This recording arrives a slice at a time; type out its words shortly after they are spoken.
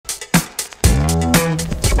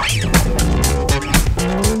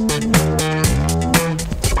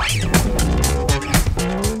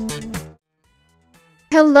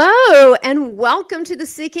and welcome to the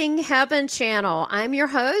Seeking Heaven channel. I'm your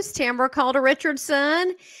host, Tamara Caulder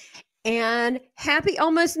Richardson, and happy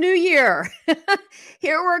almost New Year.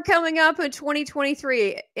 Here we're coming up in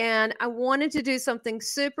 2023, and I wanted to do something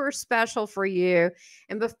super special for you.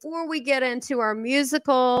 And before we get into our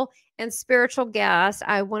musical and spiritual guests,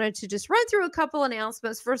 I wanted to just run through a couple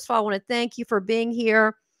announcements. First of all, I want to thank you for being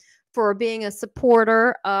here, for being a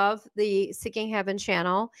supporter of the Seeking Heaven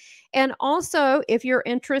channel. And also, if you're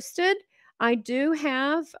interested, I do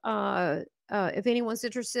have, if anyone's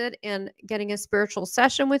interested in getting a spiritual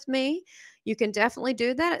session with me, you can definitely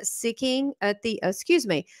do that at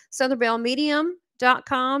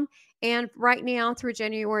SouthernBelleMedium.com. And right now through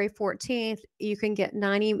January 14th, you can get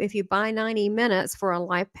 90, if you buy 90 minutes for a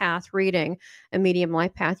life path reading, a medium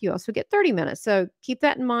life path, you also get 30 minutes. So keep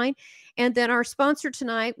that in mind. And then our sponsor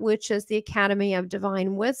tonight, which is the Academy of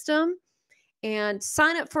Divine Wisdom. And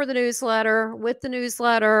sign up for the newsletter. With the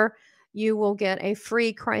newsletter, you will get a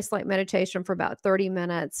free Christ-like meditation for about 30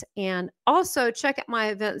 minutes. And also check out my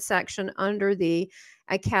event section under the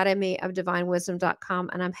academyofdivinewisdom.com.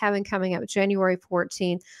 And I'm having coming up January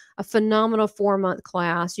 14th, a phenomenal 4-month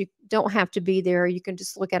class. You don't have to be there. You can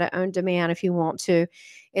just look at it on demand if you want to.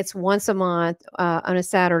 It's once a month on a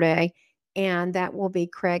Saturday. And that will be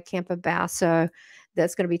Craig Campobasso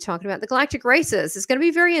that's going to be talking about the galactic races. It's going to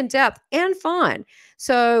be very in-depth and fun.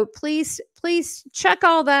 So please check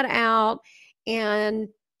all that out, and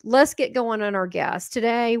let's get going on our guests.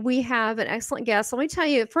 Today, we have an excellent guest. Let me tell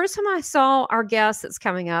you, the first time I saw our guest that's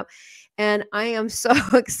coming up, and I am so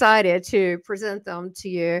excited to present them to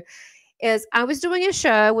you, is I was doing a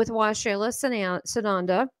show with Washayla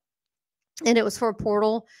Sananda, and it was for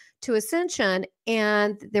Portal to Ascension,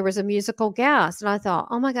 and there was a musical guest, and I thought,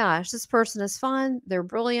 oh my gosh, this person is fun. They're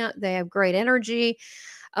brilliant. They have great energy.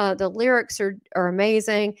 The lyrics are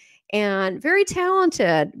amazing and very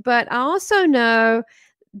talented. But I also know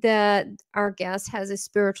that our guest has a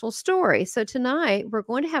spiritual story. So tonight we're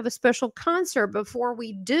going to have a special concert. Before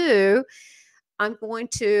we do, I'm going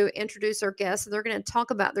to introduce our guests, and they're going to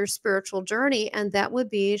talk about their spiritual journey, and that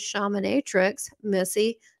would be Shamanatrix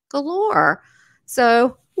Missy Galore.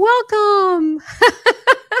 So welcome.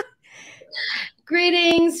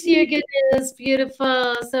 Greetings, your goodness,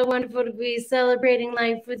 beautiful. So wonderful to be celebrating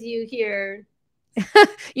life with you here.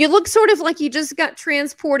 You look sort of like you just got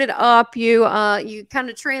transported up. You kind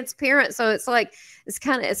of transparent, so it's like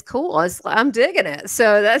it's cool. I'm digging it.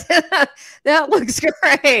 So that looks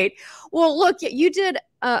great. Well, look, you did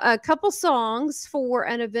a couple songs for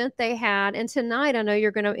an event they had, and tonight I know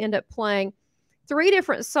you're going to end up playing 3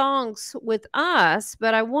 different songs with us,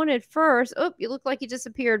 but I wanted first. Oh, you look like you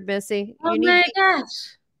disappeared, Missy. Oh my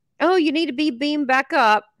gosh. Oh, you need to be beamed back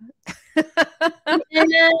up. There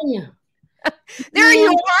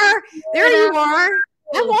you are. There you are.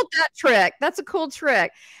 I want that trick. That's a cool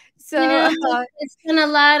trick. So it's been a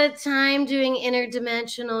lot of time doing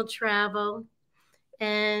interdimensional travel,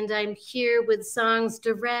 and I'm here with songs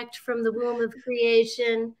direct from the womb of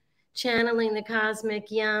creation, channeling the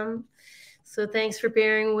cosmic yum. So thanks for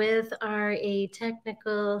bearing with our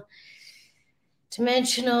technical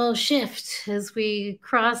dimensional shift as we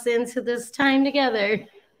cross into this time together.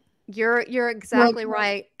 You're exactly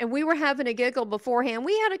right. And we were having a giggle beforehand.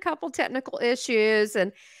 We had a couple technical issues,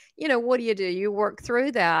 and what do? You work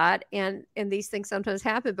through that, and these things sometimes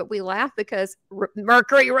happen, but we laugh because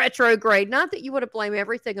Mercury retrograde. Not that you would have blamed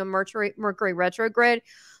everything on Mercury retrograde,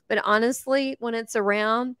 but honestly, when it's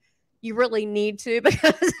around, you really need to,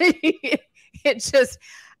 because it just,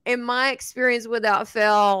 in my experience, without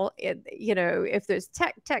fail, if there's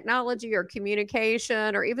technology or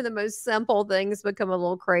communication or even the most simple things become a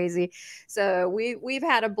little crazy. So we've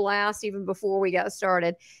had a blast even before we got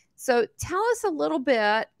started. So tell us a little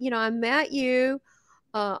bit. I met you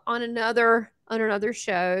on another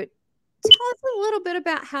show. Tell us a little bit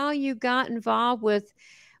about how you got involved with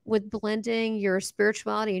blending your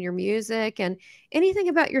spirituality and your music, and anything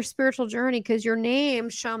about your spiritual journey, because your name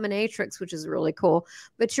Shamanatrix, which is really cool,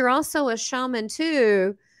 but you're also a shaman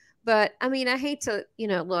too. But I mean, I hate to,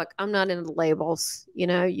 look, I'm not into the labels,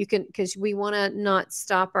 you can, because we want to not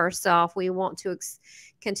stop ourselves. We want to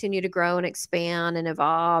continue to grow and expand and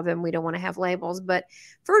evolve, and we don't want to have labels. But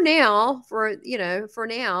for now,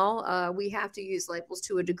 we have to use labels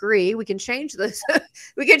to a degree. We can change those.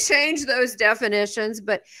 We can change those definitions.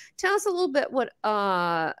 But tell us a little bit what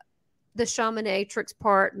the Shamanatrix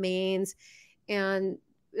part means, and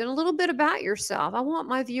a little bit about yourself. I want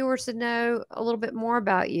my viewers to know a little bit more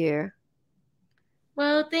about you.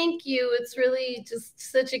 Well, thank you. It's really just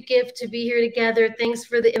such a gift to be here together. Thanks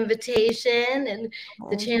for the invitation and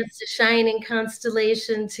the chance to shine in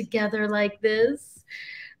constellation together like this.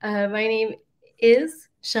 My name is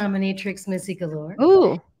Shamanatrix Missy Galore.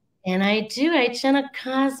 Ooh. And I channel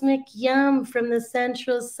cosmic yum from the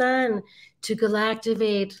central sun to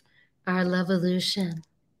galactivate our evolution.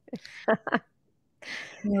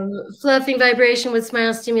 Fluffing vibration with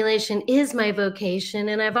smile stimulation is my vocation,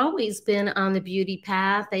 and I've always been on the beauty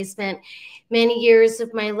path. I spent many years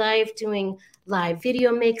of my life doing live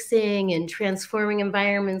video mixing and transforming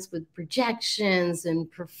environments with projections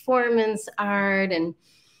and performance art, and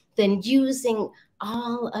then using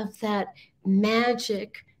all of that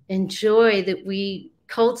magic and joy that we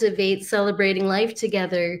cultivate celebrating life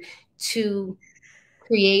together to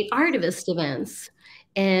create artivist events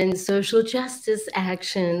and social justice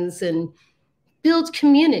actions and build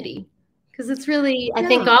community. Because it's really, I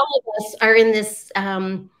think all of us are in this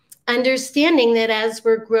understanding that as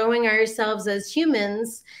we're growing ourselves as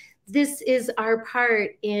humans, this is our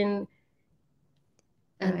part in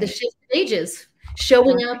the shift of ages,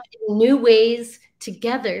 showing up in new ways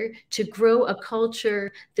together to grow a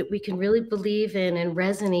culture that we can really believe in and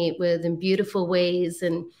resonate with in beautiful ways.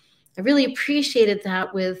 And I really appreciated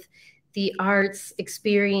that with the arts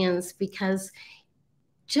experience, because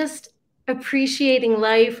just appreciating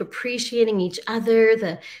life, appreciating each other,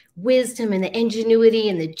 the wisdom and the ingenuity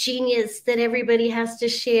and the genius that everybody has to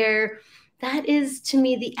share, that is to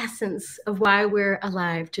me the essence of why we're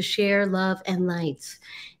alive, to share love and light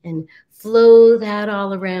and flow that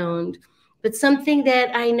all around. But something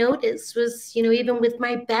that I noticed was, even with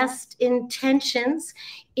my best intentions,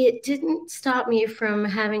 it didn't stop me from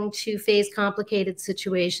having to face complicated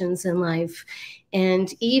situations in life.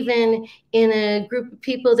 And even in a group of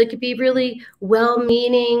people that could be really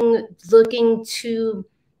well-meaning, looking to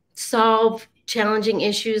solve challenging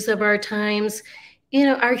issues of our times,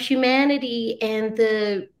 our humanity and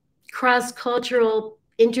the cross-cultural,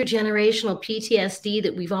 intergenerational PTSD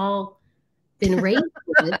that we've all been raised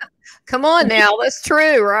with. Come on now, that's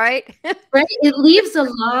true, right? Right. It leaves a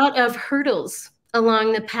lot of hurdles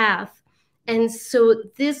along the path. And so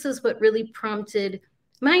this is what really prompted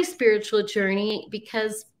my spiritual journey,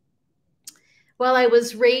 because while I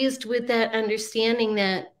was raised with that understanding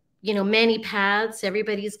that, many paths,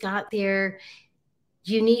 everybody's got their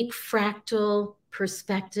unique fractal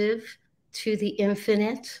perspective to the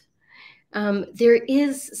infinite. There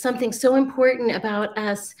is something so important about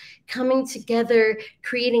us coming together,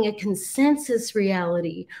 creating a consensus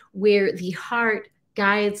reality where the heart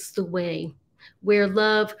guides the way, where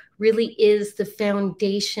love really is the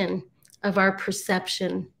foundation of our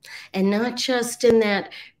perception, and not just in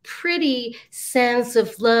that pretty sense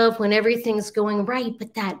of love when everything's going right,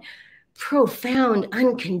 but that profound,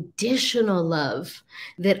 unconditional love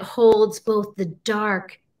that holds both the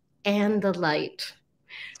dark and the light.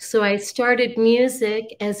 So I started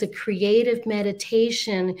music as a creative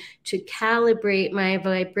meditation to calibrate my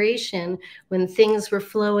vibration when things were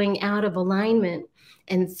flowing out of alignment.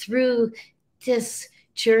 And through this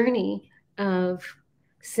journey of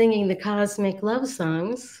singing the cosmic love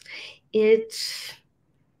songs, it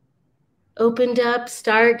opened up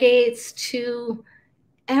stargates to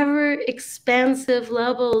ever expansive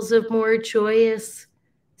levels of more joyous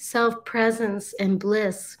self-presence and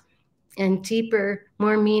bliss, and deeper,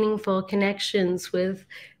 more meaningful connections with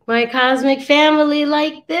my cosmic family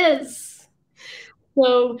like this.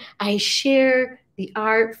 So I share the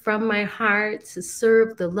art from my heart to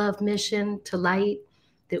serve the love mission to light,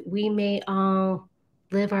 that we may all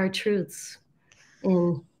live our truths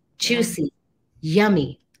in juicy,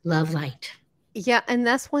 yummy love light. Yeah, and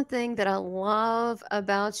that's one thing that I love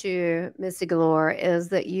about you, Missy Galore, is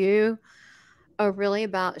that you are really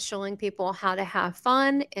about showing people how to have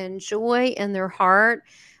fun and joy in their heart,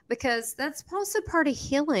 because that's also part of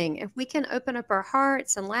healing. If we can open up our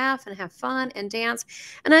hearts and laugh and have fun and dance.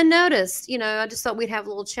 And I noticed, I just thought we'd have a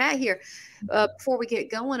little chat here before we get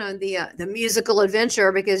going on the musical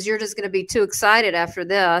adventure, because you're just going to be too excited after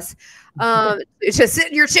this. Just sit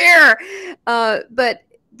in your chair. But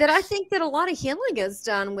that I think that a lot of healing is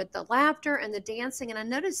done with the laughter and the dancing. And I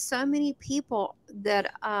noticed so many people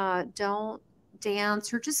that don't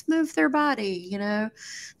dance or just move their body,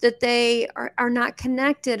 that they are not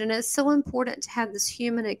connected. And it's so important to have this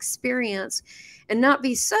human experience and not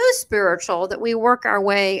be so spiritual that we work our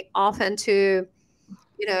way off into,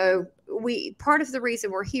 part of the reason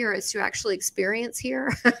we're here is to actually experience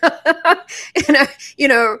here.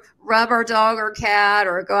 Rub our dog or cat,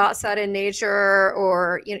 or go outside in nature,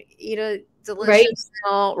 or eat a delicious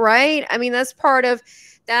meal, right? I mean, that's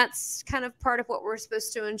kind of part of what we're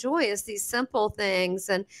supposed to enjoy, is these simple things.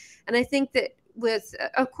 And I think that with,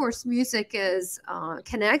 of course, music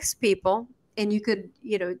connects people, and you could,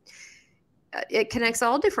 it connects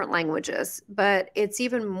all different languages, but it's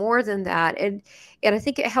even more than that. And I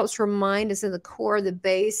think it helps remind us in the core the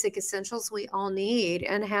basic essentials we all need,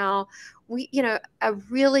 and how we, I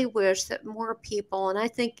really wish that more people, and I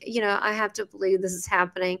think, I have to believe this is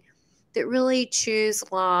happening, that really choose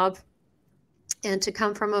love and to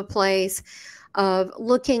come from a place of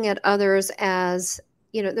looking at others as,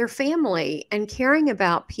 their family, and caring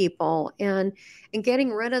about people, and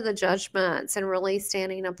getting rid of the judgments, and really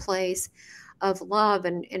standing in a place of love,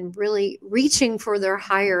 and really reaching for their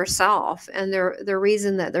higher self and their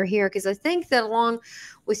reason that they're here. Because I think that, along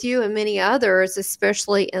with you and many others,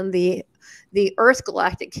 especially in the Earth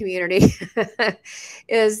galactic community,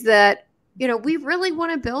 is that, we really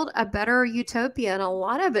want to build a better utopia. And a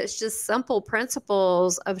lot of it's just simple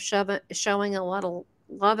principles of showing a lot of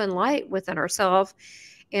love and light within ourselves,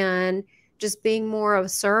 and just being more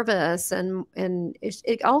of service. And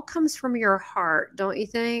it all comes from your heart, don't you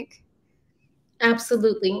think?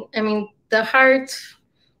 Absolutely. I mean, the heart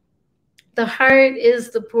is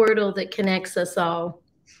the portal that connects us all.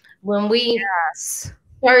 When we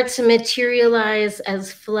start to materialize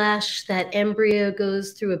as flesh, that embryo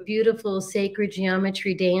goes through a beautiful sacred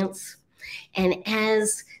geometry dance. And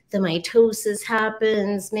as the mitosis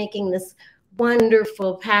happens, making this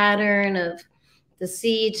wonderful pattern of the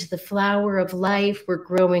seed to the flower of life, we're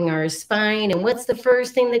growing our spine. And what's the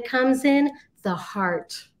first thing that comes in? The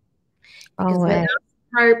heart. Because without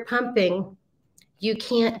the heart pumping, you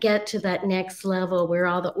can't get to that next level where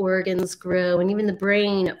all the organs grow, and even the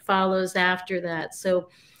brain follows after that. So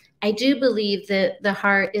I do believe that the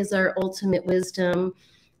heart is our ultimate wisdom.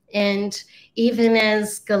 And even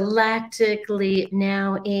as galactically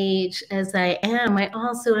now age as I am, I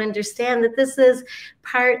also understand that this is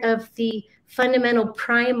part of the fundamental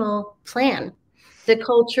primal plan. The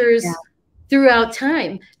cultures throughout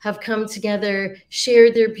time have come together,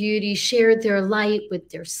 shared their beauty, shared their light with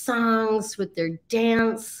their songs, with their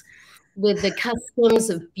dance, with the customs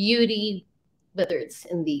of beauty, whether it's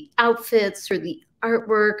in the outfits or the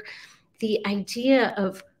artwork. The idea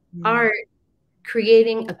of art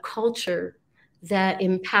creating a culture that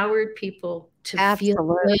empowered people to feel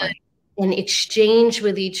good and exchange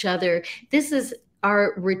with each other. This is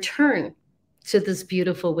our return to this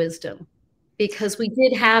beautiful wisdom, because we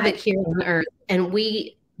did have it here on Earth, and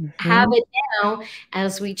we have it now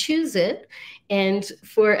as we choose it. And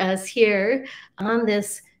for us here on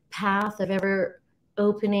this path of ever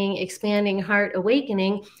opening, expanding heart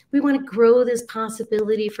awakening, we want to grow this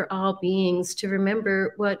possibility for all beings to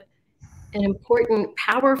remember what an important,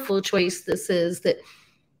 powerful choice this is, that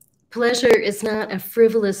pleasure is not a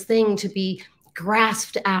frivolous thing to be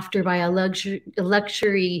grasped after by a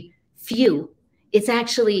luxury few. It's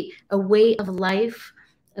actually a way of life,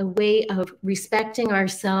 a way of respecting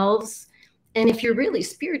ourselves. And if you're really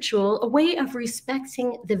spiritual, a way of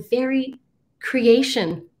respecting the very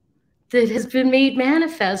creation that has been made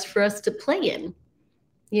manifest for us to play in.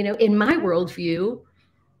 In my worldview,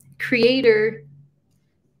 Creator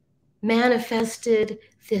manifested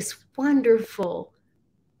this wonderful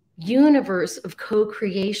universe of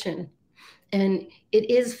co-creation. And it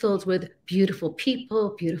is filled with beautiful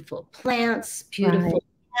people, beautiful plants, beautiful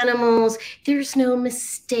animals. There's no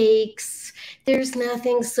mistakes. There's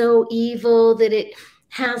nothing so evil that it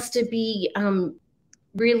has to be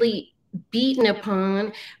really beaten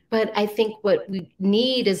upon. But I think what we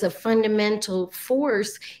need as a fundamental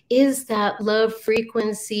force is that love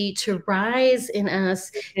frequency to rise in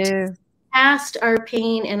us, to past our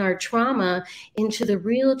pain and our trauma into the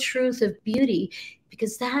real truth of beauty,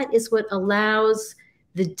 because that is what allows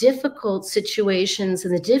the difficult situations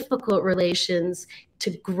and the difficult relations to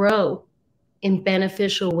grow in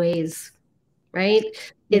beneficial ways, right?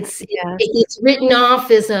 It's written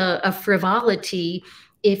off as a frivolity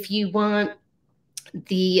if you want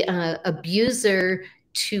the abuser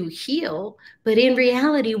to heal. But in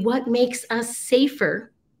reality, what makes us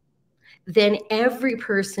safer than every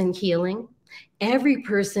person healing, every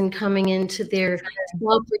person coming into their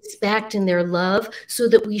self-respect and their love, so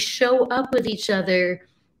that we show up with each other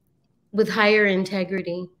with higher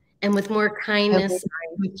integrity and with more kindness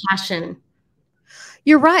and compassion.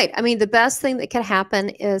 You're right. I mean, the best thing that can happen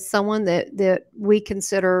is someone that we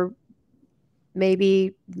consider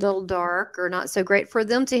maybe a little dark or not so great, for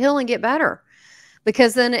them to heal and get better.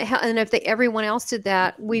 Because then, and if everyone else did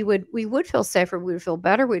that, we would feel safer, we would feel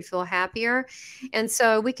better, we'd feel happier. And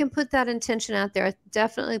so we can put that intention out there. I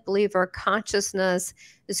definitely believe our consciousness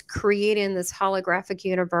is creating this holographic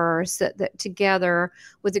universe that together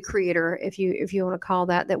with the Creator, if you want to call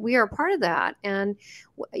that we are part of that. And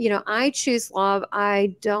I choose love.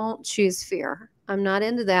 I don't choose fear. I'm not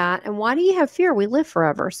into that. And why do you have fear? We live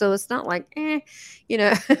forever. So it's not like, you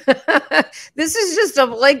know, this is just a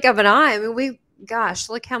blink of an eye. I mean, gosh,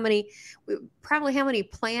 look probably how many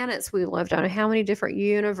planets we lived on, and how many different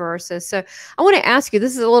universes. So I want to ask you,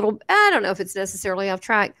 this is a little, I don't know if it's necessarily off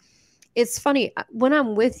track. It's funny, when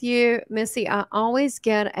I'm with you, Missy, I always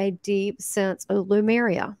get a deep sense of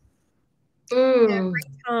Lumeria.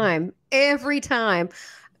 Every time,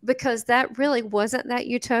 because that really wasn't that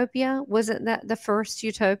utopia, wasn't that the first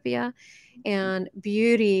utopia, and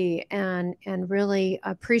beauty and really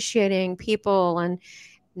appreciating people, and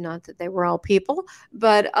not that they were all people,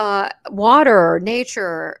 but water,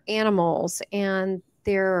 nature, animals, and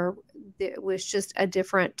it was just a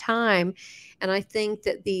different time. And I think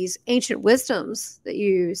that these ancient wisdoms that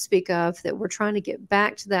you speak of, that we're trying to get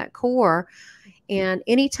back to that core. And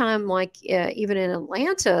anytime, like even in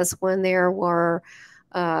Atlantis, when there were,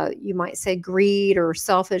 you might say, greed or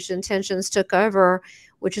selfish intentions took over,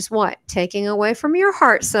 which is what? Taking away from your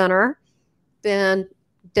heart center, then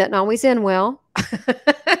didn't always end well.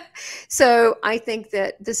 So I think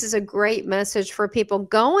that this is a great message for people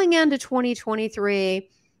going into 2023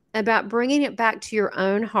 about bringing it back to your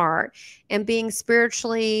own heart and being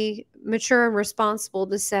spiritually mature and responsible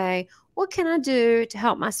to say, what can I do to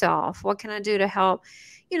help myself? What can I do to help?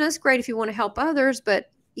 You know, it's great if you want to help others,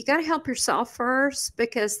 but you got to help yourself first,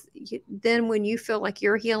 because then when you feel like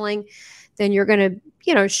you're healing, then you're going to,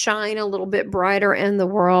 you know, shine a little bit brighter in the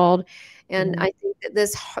world. And I think that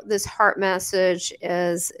this heart message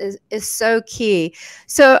is so key.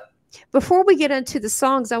 So before we get into the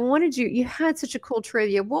songs, I wanted you had such a cool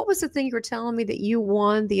trivia. What was the thing you were telling me that you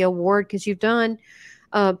won the award? Because you've done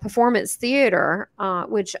performance theater,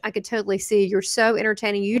 which I could totally see. You're so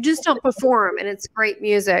entertaining. You just don't perform, and it's great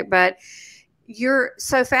music, but you're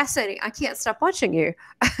so fascinating. I can't stop watching you.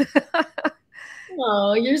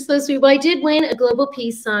 Oh, you're so sweet. Well, I did win a Global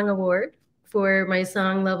Peace Song Award for my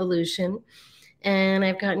song Lovolution. And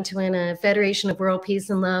I've gotten to win a Federation of World Peace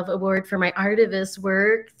and Love Award for my artivist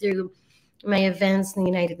work through my events in the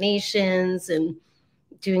United Nations, and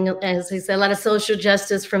doing, as I said, a lot of social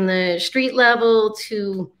justice from the street level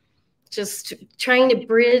to just trying to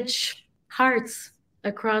bridge hearts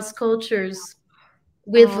across cultures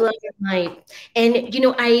with love and light. And, you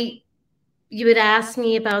know, you had asked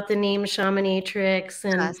me about the name Shamanatrix,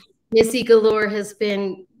 and Missy Galore has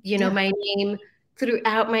been, you know, my name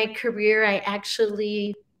throughout my career. I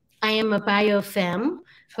am a biofemme,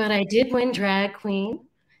 but I did win drag queen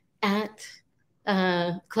at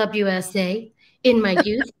Club USA in my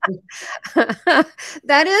youth.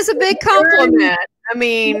 That is a big compliment. I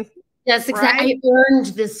mean, yes, exactly. Right? I earned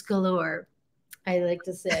this galore, I like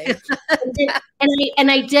to say.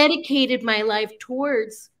 and I dedicated my life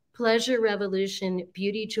towards pleasure, revolution,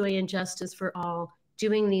 beauty, joy, and justice for all,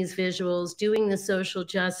 doing these visuals, doing the social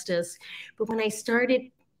justice. But when I started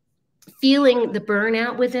feeling the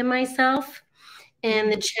burnout within myself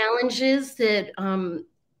and the challenges that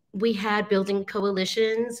we had building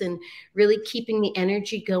coalitions and really keeping the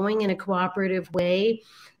energy going in a cooperative way,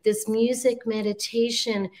 this music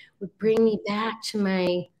meditation would bring me back to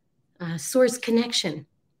my source connection.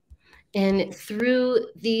 And through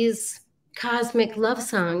these cosmic love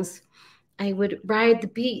songs, I would ride the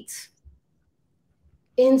beats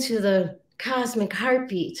into the cosmic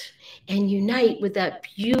heartbeat and unite with that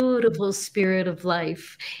beautiful spirit of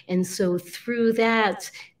life. And so through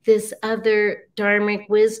that, this other dharmic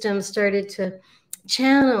wisdom started to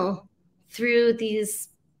channel through these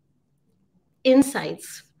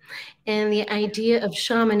insights. And the idea of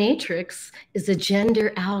Shamanatrix is a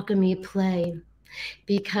gender alchemy play,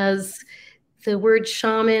 because the word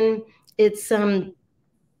shaman, it's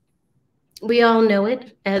we all know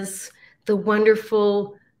it as the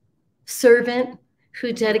wonderful servant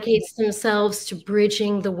who dedicates themselves to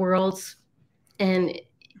bridging the worlds and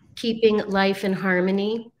keeping life in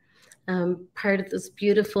harmony, part of this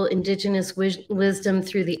beautiful indigenous wisdom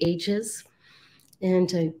through the ages.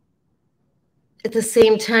 And at the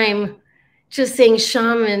same time, just saying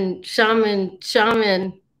shaman, shaman,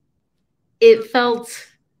 shaman, it felt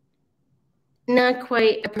not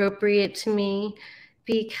quite appropriate to me,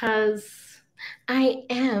 because I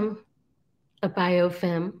am a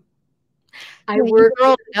biofemme. I work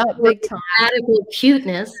with radical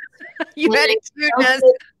cuteness. You had cuteness.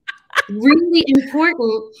 Really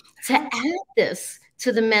important to add this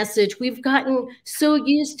to the message. We've gotten so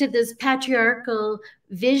used to this patriarchal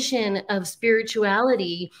vision of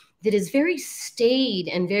spirituality that is very staid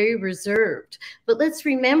and very reserved. But let's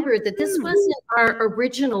remember that this wasn't our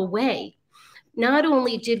original way. Not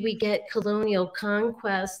only did we get colonial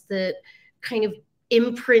conquest that kind of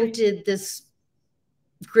imprinted this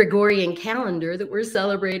Gregorian calendar that we're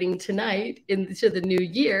celebrating tonight into the new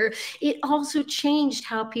year, it also changed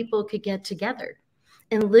how people could get together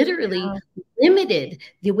and literally limited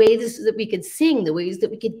the ways that we could sing, the ways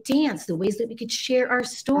that we could dance, the ways that we could share our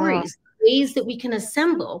stories, ways that we can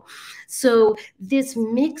assemble. So this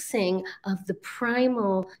mixing of the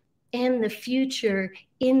primal and the future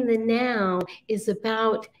in the now is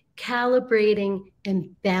about calibrating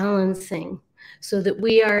and balancing so that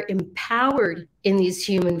we are empowered in these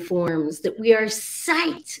human forms, that we are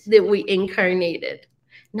sight that we incarnated,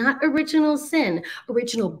 not original sin,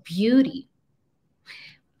 original beauty,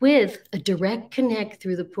 with a direct connect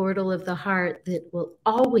through the portal of the heart that will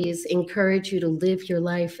always encourage you to live your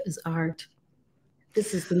life as art.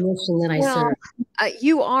 This is the mission that I serve.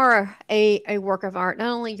 You are a work of art, not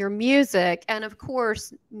only your music, and of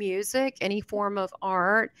course, music, any form of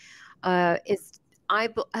art, is,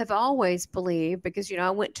 have always believed, because, I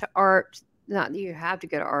went to art, not that you have to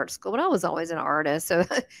go to art school, but I was always an artist, so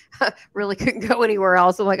I really couldn't go anywhere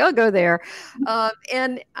else. I'm like, I'll go there.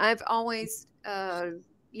 And I've always,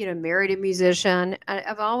 married a musician.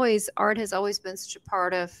 Art has always been such a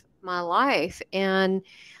part of my life. And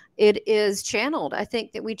it is channeled. I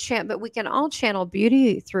think that but we can all channel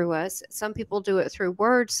beauty through us. Some people do it through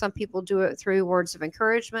words. Some people do it through words of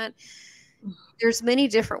encouragement. There's many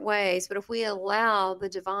different ways, but if we allow the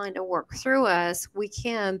divine to work through us, we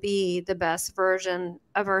can be the best version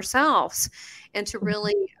of ourselves, and to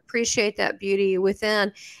really appreciate that beauty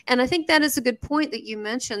within. And I think that is a good point that you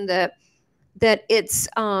mentioned, that it's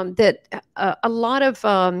that a lot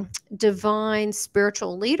of divine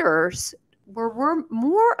spiritual leaders we're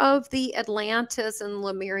more of the Atlantis and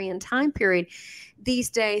Lemurian time period these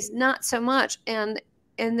days, not so much. And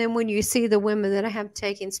then when you see the women that have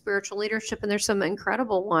taken spiritual leadership, and there's some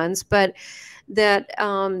incredible ones, but that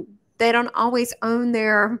they don't always own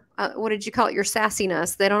their what did you call it, your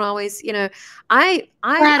sassiness. They don't always, I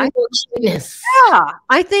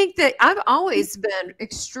think that I've always been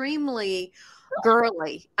extremely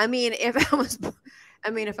girly. I mean, if I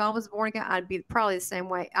was born again, I'd be probably the same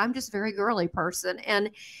way. I'm just a very girly person.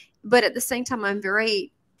 But at the same time, I'm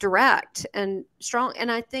very direct and strong.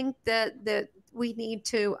 And I think that we need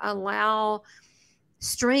to allow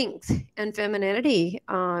strength and femininity,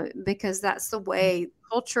 because that's the way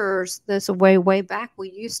that's the way back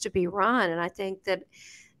we used to be run. And I think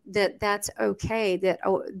that's okay,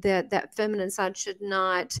 that feminine side should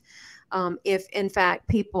not, if in fact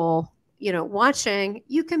people, watching,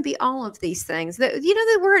 you can be all of these things, that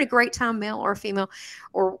we're at a great time, male or female,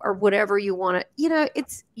 or whatever you want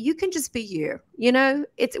to, you can just be you,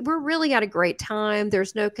 we're really at a great time.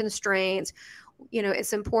 There's no constraints.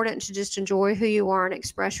 It's important to just enjoy who you are and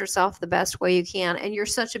express yourself the best way you can. And you're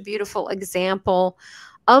such a beautiful example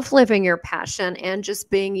of living your passion and just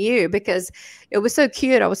being you, because it was so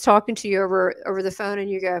cute. I was talking to you over the phone, and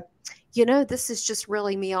you go, this is just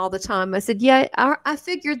really me all the time. I said, yeah, I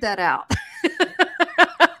figured that out.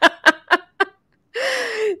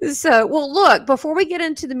 So, well, look, before we get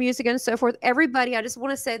into the music and so forth, everybody, I just want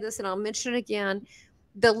to say this, and I'll mention it again.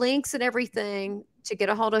 The links and everything to get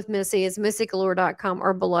a hold of Missy is missygalore.com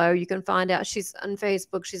or below. You can find out. She's on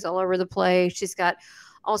Facebook. She's all over the place. She's got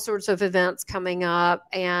all sorts of events coming up,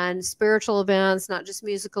 and spiritual events, not just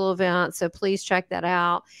musical events. So please check that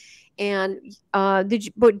out. And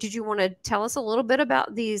did you want to tell us a little bit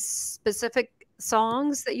about these specific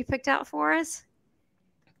songs that you picked out for us?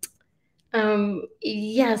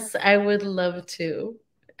 Yes, I would love to.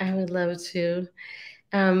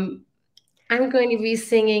 I'm going to be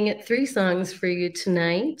singing 3 songs for you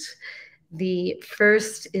tonight. The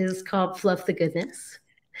first is called Fluff the Goodness.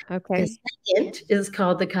 Okay. The second is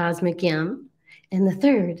called The Cosmic Yum. And the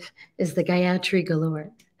third is the Gayatri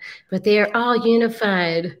Galore. But they are all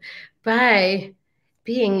unified by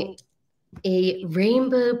being a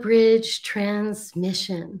rainbow bridge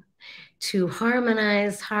transmission to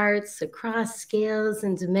harmonize hearts across scales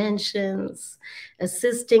and dimensions,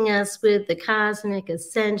 assisting us with the cosmic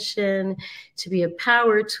ascension, to be a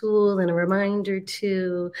power tool and a reminder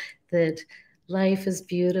too that life is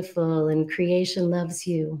beautiful and creation loves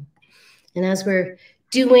you. And as we're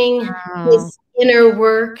doing this inner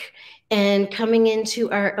work and coming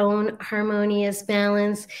into our own harmonious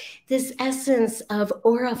balance, this essence of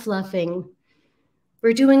aura fluffing,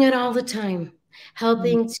 we're doing it all the time,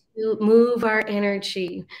 helping to move our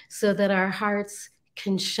energy so that our hearts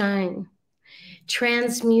can shine,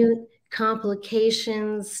 transmute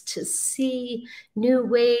complications to see new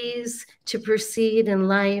ways to proceed in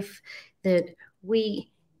life, that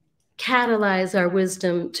we catalyze our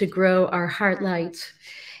wisdom to grow our heart light.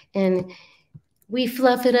 And We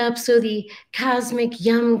fluff it up so the cosmic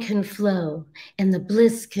yum can flow and the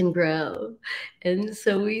bliss can grow. And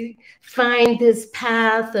so we find this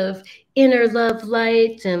path of inner love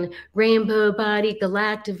light and rainbow body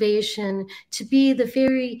galactivation to be the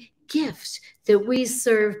very gift that we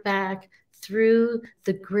serve back through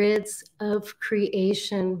the grids of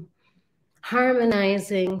creation,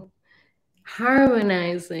 harmonizing.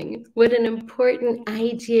 What an important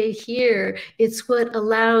idea here. It's what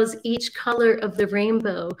allows each color of the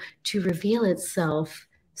rainbow to reveal itself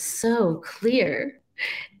so clear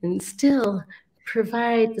and still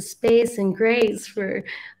provide the space and grace for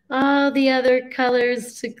all the other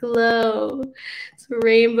colors to glow. It's a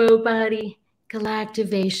rainbow body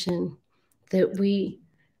galactivation that we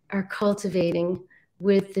are cultivating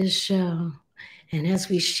with this show. And as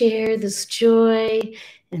we share this joy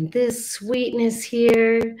and this sweetness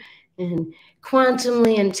here and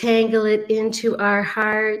quantumly entangle it into our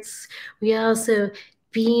hearts, we also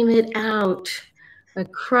beam it out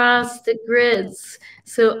across the grids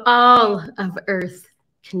so all of Earth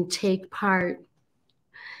can take part,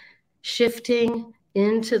 shifting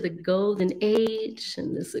into the golden age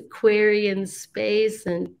and this Aquarian space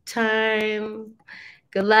and time,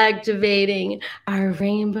 galactivating our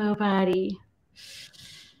rainbow body.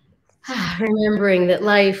 Remembering that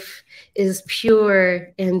life is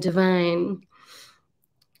pure and divine.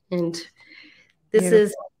 And this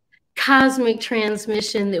is cosmic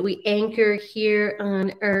transmission that we anchor here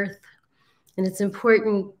on Earth. And it's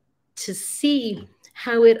important to see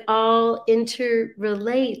how it all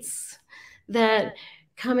interrelates, that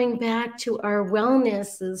coming back to our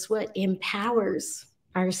wellness is what empowers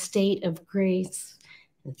our state of grace.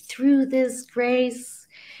 And through this grace,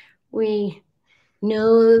 we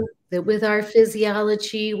know that with our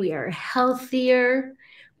physiology, we are healthier,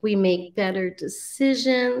 we make better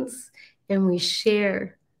decisions, and we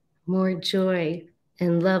share more joy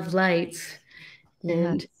and love light.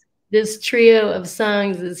 And this trio of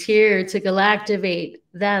songs is here to galactivate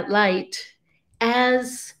that light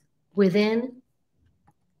as within,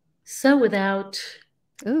 so without.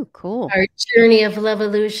 Oh, cool. Our journey of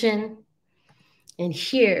evolution. And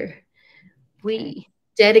here we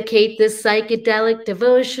dedicate this psychedelic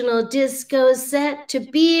devotional disco set to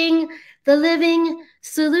being the living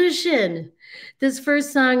solution. This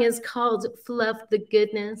first song is called Fluff the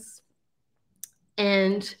Goodness.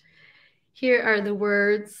 And here are the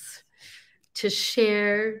words to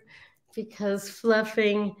share, because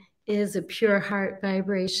fluffing is a pure heart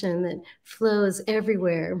vibration that flows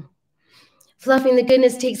everywhere. Fluffing the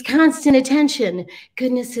goodness takes constant attention.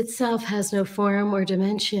 Goodness itself has no form or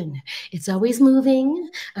dimension. It's always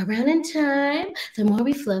moving around in time. The more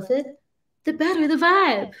we fluff it, the better the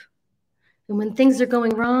vibe. And when things are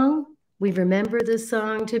going wrong, we remember this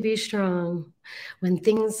song to be strong. When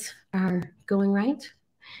things are going right,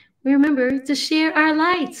 we remember to share our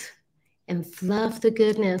light and fluff the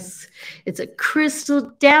goodness. It's a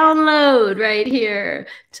crystal download right here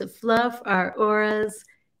to fluff our auras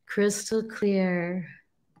crystal clear.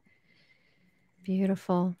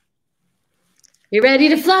 Beautiful. You ready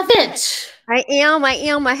to fluff it? I am.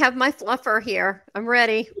 I have my fluffer here. I'm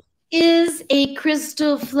ready. Is a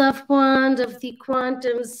crystal fluff wand of the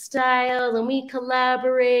quantum style, and we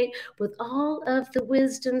collaborate with all of the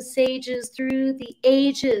wisdom sages through the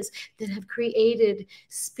ages that have created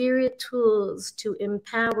spirit tools to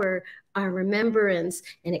empower our remembrance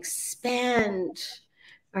and expand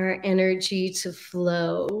our energy to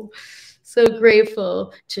flow. So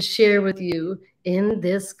grateful to share with you in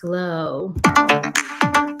this glow.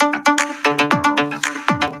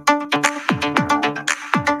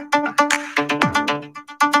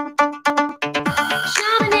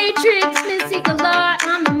 Shamanatrix Missy Galore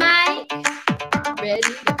on the mic, ready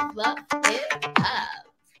to fluff it up.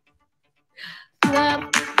 Fluff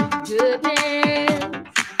the goodness,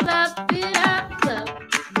 fluff it up, fluff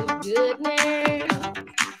the goodness.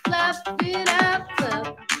 Fluff it up, fluff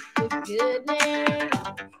the goodness.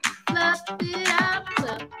 Fluff it up,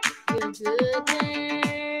 fluff the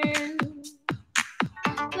goodness.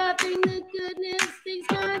 Fluffing the goodness takes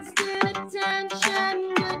constant attention.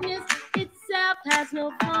 Goodness itself has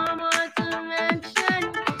no form or dimension.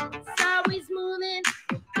 It's always moving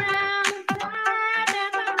round and round.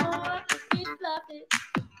 And the more we fluff it,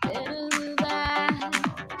 the better the vibe.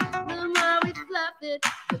 The more we fluff it,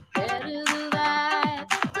 the better the vibe.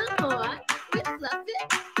 The more we fluff it,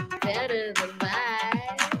 the better the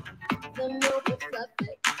vibe. The more we fluff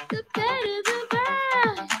it, the better the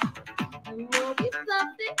vibe. The more we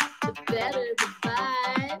fluff it, the better the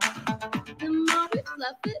vibe. The more we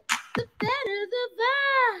fluff it, the better the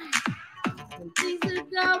vibe. When things are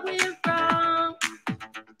going wrong,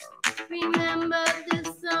 remember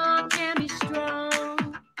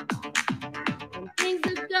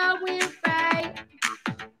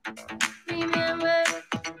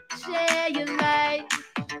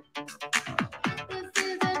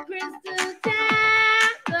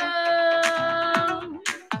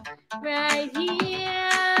right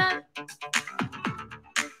here.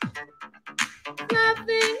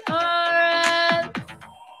 Nothing auras,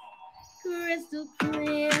 crystal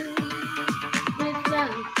clear.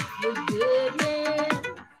 Without the goodness,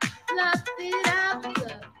 fluff it up,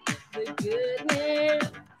 love the goodness.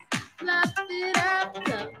 Fluff it up,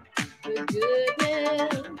 love the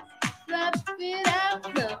goodness. Fluff it up,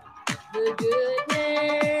 love the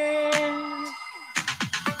goodness.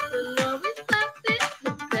 The more we fluff it,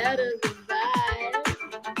 the better the vibe.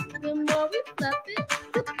 The more we fluff it,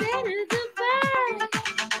 the better the vibe.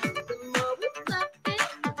 The more we fluff it,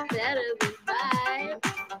 the better the vibe.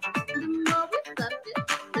 The more we fluff it,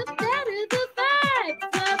 the better the vibe.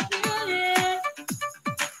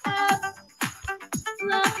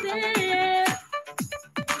 Fluff it up,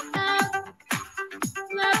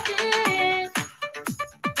 fluff it up, fluff it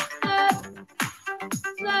up,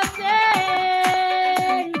 fluff it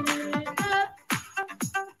up.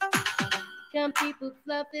 Come people,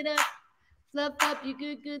 fluff it up. Fluff up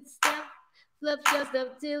your good stuff. Fluff your stuff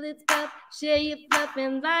till it's puff. Share your fluff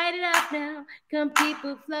and light it up now. Come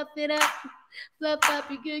people, fluff it up. Fluff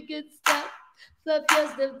up your good stuff. Fluff your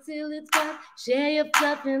stuff till it's puff. Share your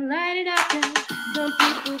fluff and light it up now. Come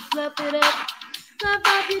people, fluff it up. Fluff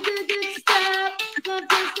up your good stuff. Fluff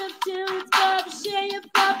your stuff till it's puff. Share your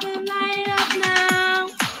fluff and light it up now.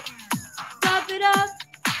 Fluff it up.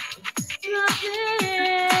 Fluff it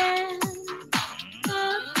up.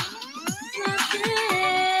 Fluff it up.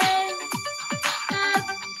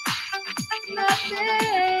 Fluff it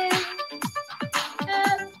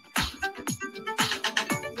up.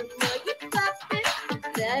 The more you fluff it, the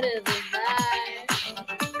better the vibe.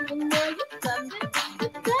 The more you fluff it, the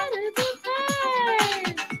better the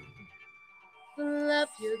vibe.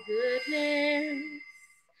 Fluff your goodness.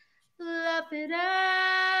 Fluff it up.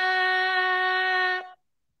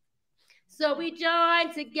 So we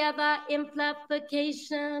join together in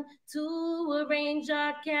fluffication to arrange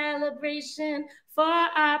our calibration for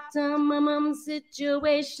optimum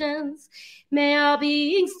situations. May all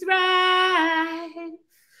beings thrive.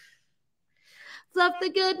 Fluff the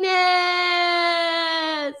goodness.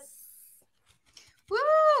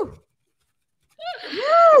 Woo!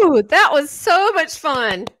 Woo! That was so much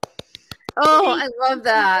fun. Oh, I love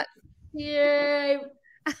that. Yeah.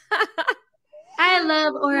 I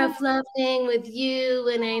love aura fluffing with you,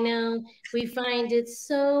 and I know we find it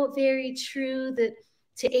so very true that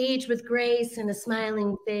to age with grace and a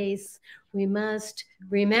smiling face, we must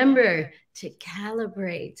remember to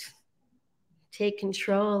calibrate, take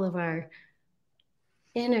control of our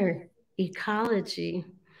inner ecology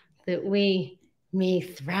that we may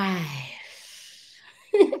thrive.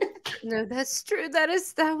 No, that's true. That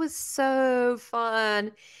was so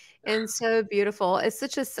fun and so beautiful. It's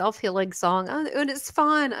such a self-healing song, and it's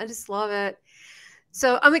fun. I just love it.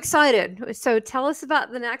 So I'm excited. So tell us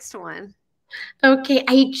about the next one. Okay,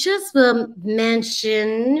 I just will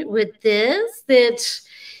mention with this that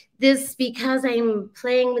this, because I'm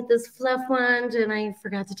playing with this fluff wand, and I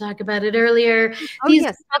forgot to talk about it earlier. Oh,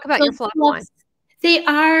 yes, talk about your fluff wand. They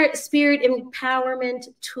are spirit empowerment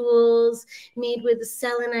tools made with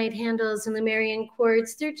selenite handles and Lemurian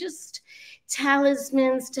quartz. They're just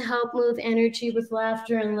talismans to help move energy with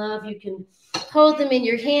laughter and love. You can hold them in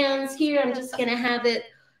your hands. Here, I'm just going to have it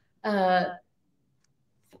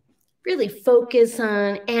really focus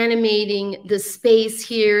on animating the space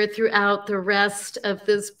here throughout the rest of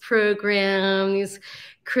this program. These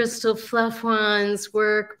crystal fluff wands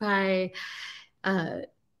work by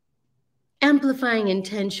amplifying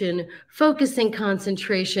intention, focusing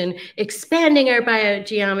concentration, expanding our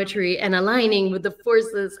biogeometry, and aligning with the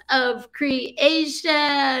forces of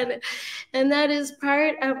creation. And that is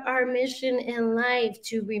part of our mission in life,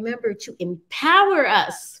 to remember to empower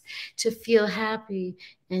us to feel happy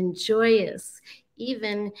and joyous,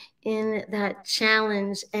 even in that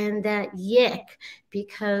challenge and that yick,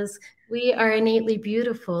 because we are innately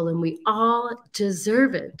beautiful and we all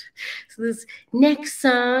deserve it. So this next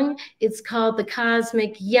song, it's called The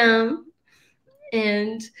Cosmic Yum.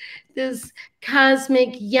 And this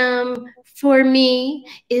cosmic yum for me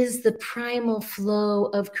is the primal flow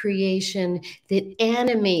of creation that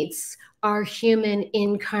animates our human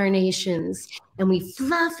incarnations. And we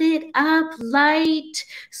fluff it up light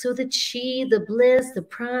so the chi, the bliss, the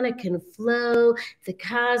prana can flow, the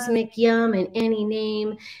cosmic yum in any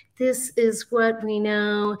name. This is what we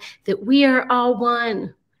know, that we are all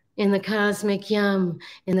one in the cosmic yum.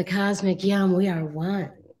 In the cosmic yum, we are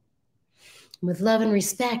one. With love and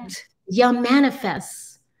respect, yum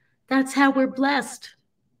manifests. That's how we're blessed.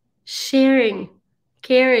 Sharing,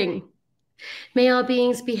 caring. May all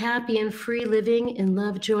beings be happy and free, living in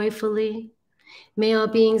love joyfully. May all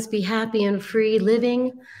beings be happy and free,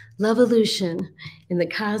 living Loveolution in the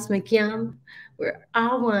cosmic yum. We're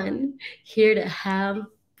all one, here to have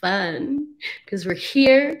fun, because we're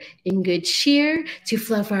here in good cheer to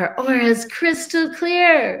fluff our auras crystal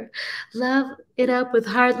clear. Love it up with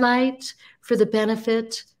heart light for the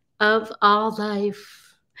benefit of all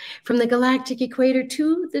life. From the galactic equator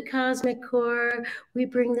to the cosmic core, we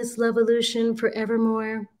bring this Loveolution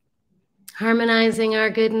forevermore, harmonizing our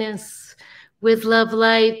goodness with love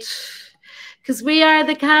light, because we are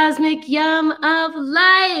the cosmic yum of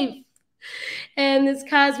life. And this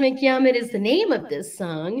cosmic yum, it is the name of this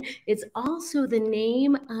song. It's also the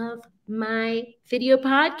name of my video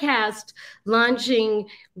podcast launching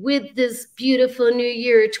with this beautiful new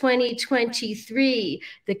year 2023,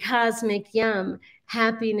 the Cosmic Yum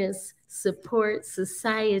Happiness Support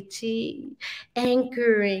Society,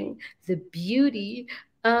 anchoring the beauty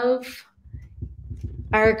of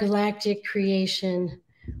our galactic creation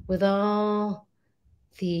with all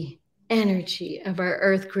the energy of our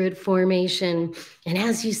earth grid formation. And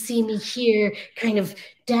as you see me here, kind of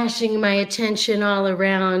dashing my attention all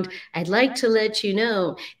around, I'd like to let you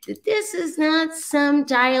know that this is not some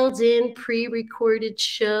dialed in pre-recorded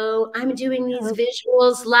show. I'm doing these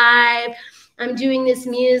visuals live. I'm doing this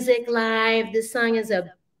music live. This song is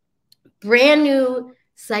a brand new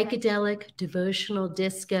psychedelic devotional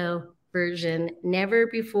disco version, never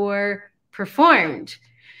before performed,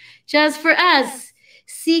 just for us,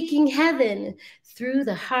 seeking heaven through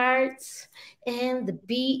the hearts and the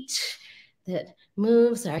beat that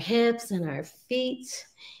moves our hips and our feet.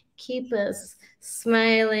 Keep us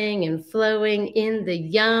smiling and flowing in the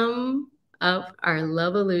yum of our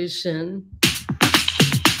Loveolution.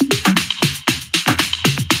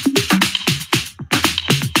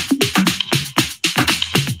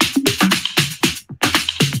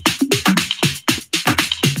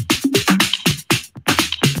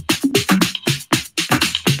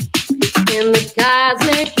 In the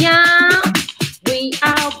cosmic yum, we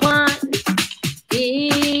are one,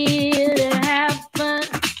 here to have fun.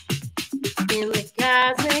 In the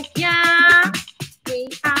cosmic yum, we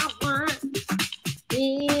are one,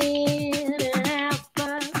 here to have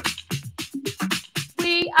fun.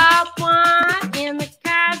 We are one in the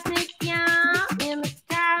cosmic yum, in the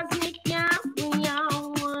cosmic yum, we are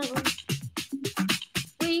one.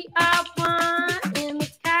 We are one in the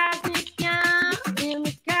cosmic yum, in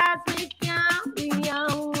the cosmic yum, we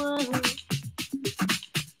are one.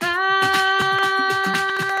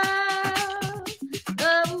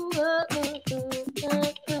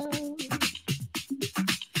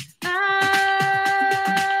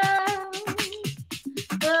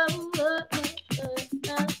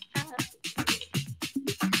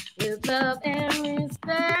 With love and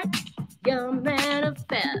respect, you'll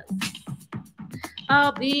manifest.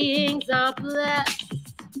 All beings are blessed.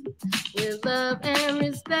 With love and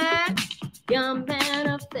respect, you'll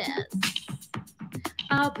manifest.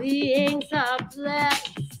 All beings are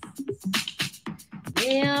blessed.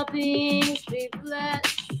 May all beings be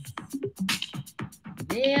blessed.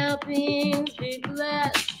 May all beings be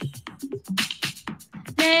blessed.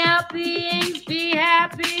 May all beings be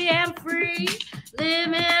happy and free,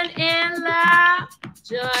 living in love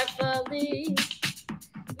joyfully.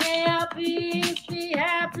 May all beings be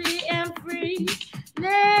happy and free,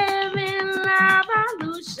 living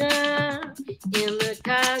Loveolution in the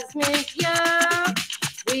cosmic yum.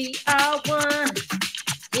 We are one,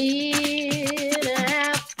 here to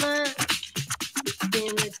have fun.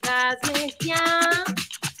 In the cosmic yum,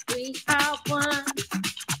 we are one,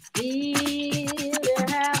 here to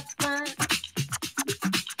have fun.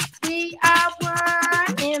 We are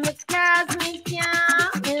one in the cosmic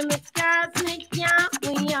yum, in the cosmic yum,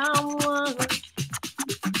 we are one.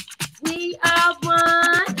 We are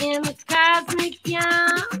one in the cosmic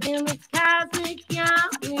yum, in the cosmic yum,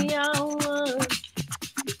 we are one.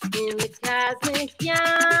 In the cosmic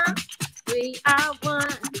yum, we are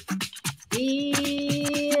one,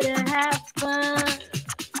 here to have fun,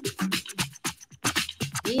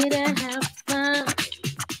 here to have fun.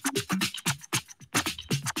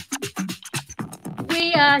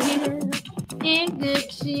 We are here in good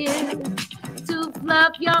cheer to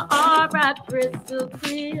fluff your aura crystal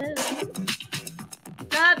clear.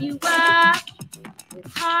 Love you up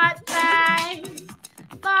with heart light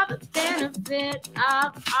for the benefit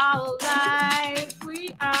of all life.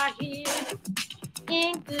 We are here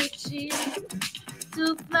in good cheer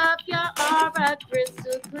to fluff your aura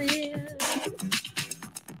crystal clear.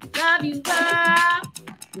 Love you up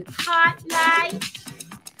with heart light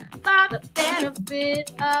for the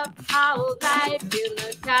benefit of all life. In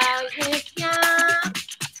the cosmic yum,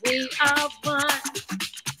 we are one,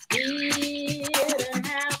 here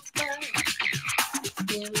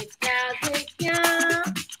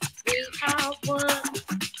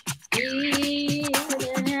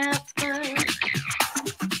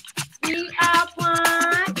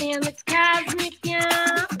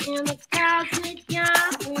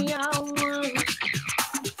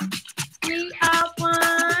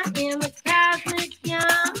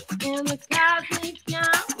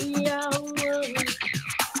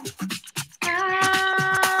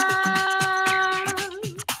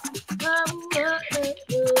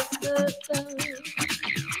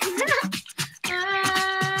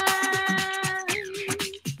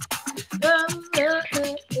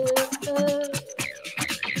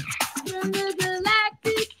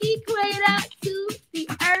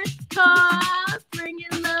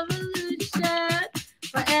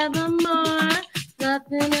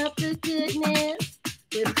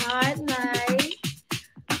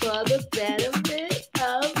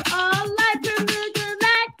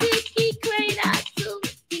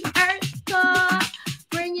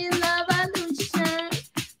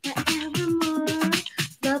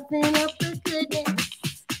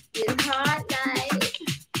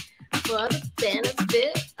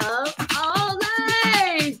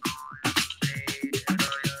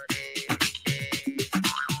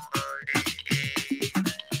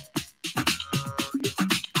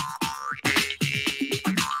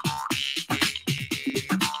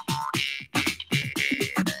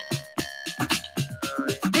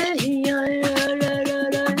In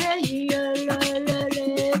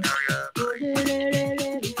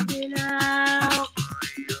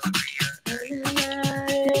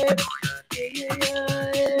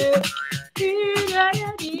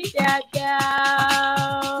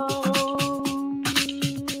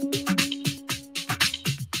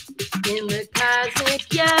the cosmic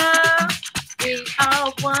yeah, we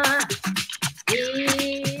are one. Here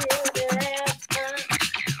to have fun.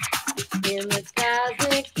 In the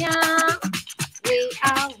cosmic yeah, we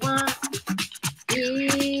are one. Here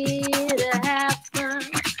to have fun.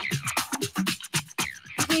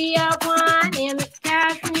 We are one in the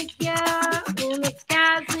cosmic yeah. In the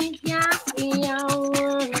cosmic yeah, we are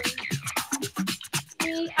one.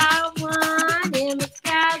 We are one in the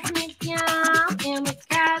cosmic yeah. In the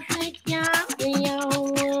cosmic yeah, we are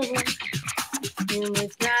one. In the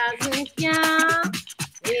cosmic yeah,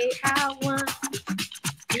 we are one.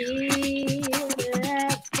 Here to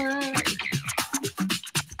have fun.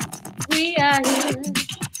 We are here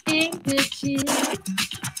in good cheer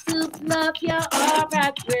to love your aura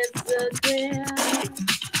crystal.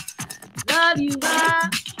 Love you all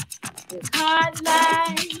with hard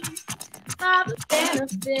life for the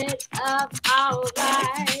benefit of our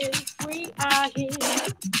lives. We are here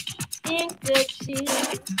in good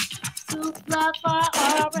cheer to love our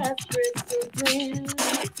aura crystal.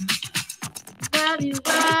 Love you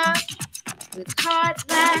all with hard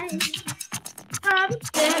life for the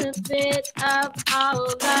benefit of our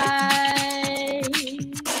lives.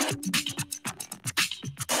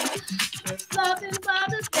 We're loving for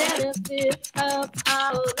the benefit of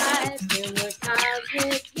our life. In the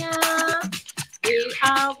cosmic yeah, we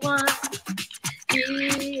are one.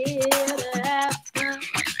 Here to have fun.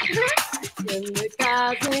 In the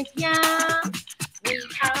cosmic yeah, we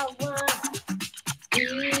are one.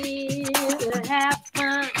 Here to have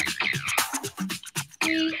fun.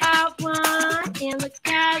 We are one in the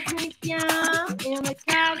cosmic yeah. In the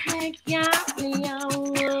cosmic yeah, we are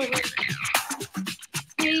one.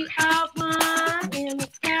 We are one in the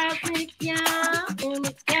cosmic yeah. In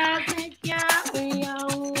the cosmic yeah, we are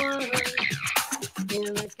one.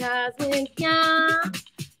 In the cosmic yeah,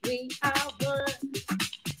 we are one.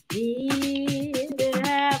 Here to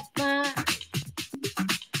have fun.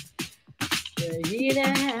 We're here to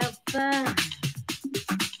have fun.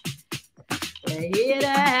 We're here to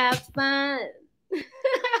have fun.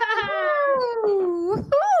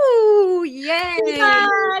 Woo-hoo! Yay!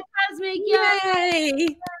 Cosmic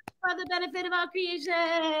Yay! for the benefit of our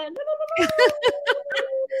creation.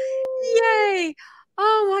 Yay!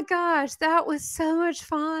 Oh my gosh, that was so much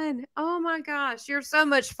fun. Oh my gosh, you're so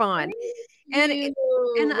much fun. And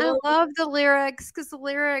I love the lyrics because the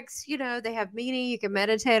lyrics, you know, they have meaning. You can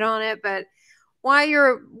meditate on it, but while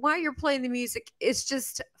you're playing the music, it's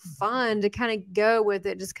just fun to kind of go with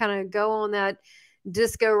it. Just kind of go on that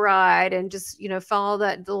disco ride and just, you know, follow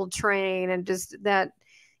that little train and just that,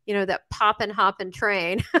 you know, that poppin' hoppin'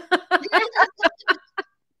 train.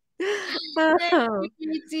 Thank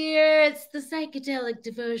you, dear. It's the psychedelic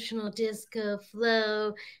devotional disco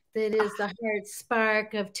flow that is the heart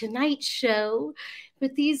spark of tonight's show.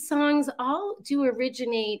 But these songs all do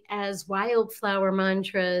originate as wildflower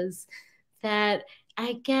mantras that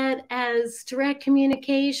I get as direct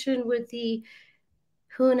communication with the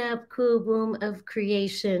Hunab Kubum of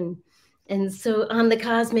creation. And so on the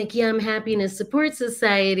Cosmic Yum Happiness Support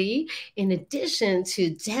Society, in addition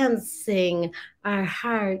to dancing our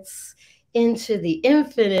hearts into the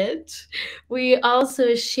infinite, we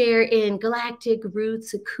also share in Galactic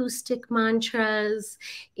Roots acoustic mantras,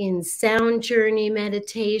 in sound journey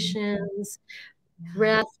meditations,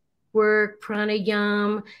 breath work,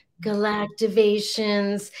 pranayam,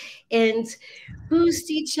 galactivations, and boost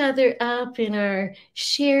each other up in our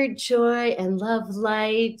shared joy and love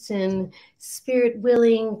light and spirit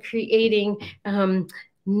willing, creating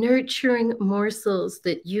nurturing morsels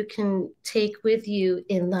that you can take with you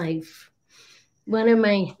in life. One of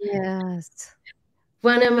my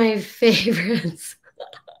favorites.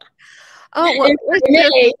 Oh, well,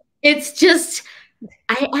 it's just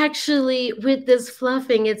I actually, with this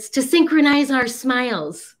fluffing, it's to synchronize our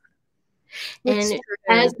smiles. And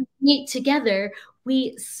as we meet together,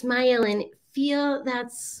 we smile and feel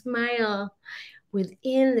that smile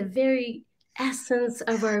within the very essence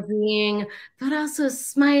of our being, but also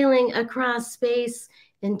smiling across space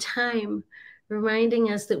and time,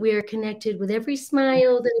 reminding us that we are connected with every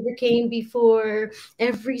smile that ever came before,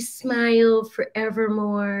 every smile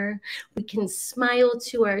forevermore. We can smile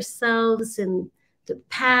to ourselves in the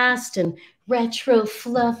past and retro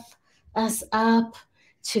fluff us up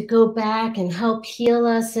to go back and help heal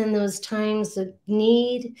us in those times of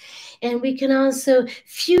need. And we can also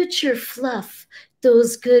future fluff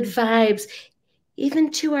those good vibes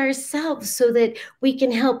even to ourselves, so that we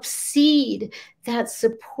can help seed that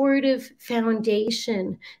supportive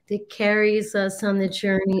foundation that carries us on the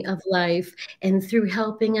journey of life. And through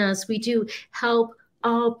helping us, we do help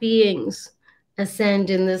all beings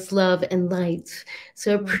ascend in this love and light.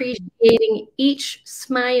 So appreciating each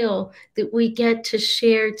smile that we get to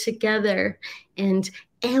share together, and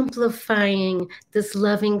amplifying this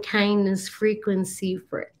loving kindness frequency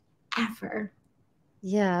forever.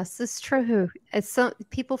 Yes, it's true. It's so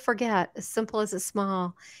people forget, as simple as a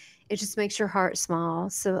smile, it just makes your heart smile.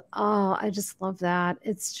 So, oh, I just love that.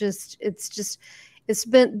 It's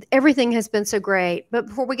been everything has been so great. But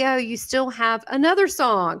before we go, you still have another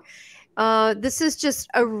song. This is just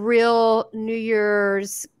a real New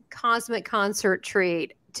Year's cosmic concert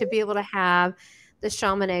treat to be able to have the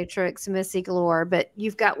Shamanatrix Missy Galore. But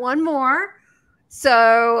you've got one more.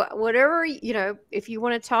 So whatever, if you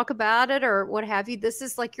want to talk about it or what have you, this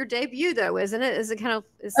is like your debut though, isn't it? Is it kind of,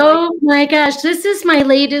 oh my gosh, this is my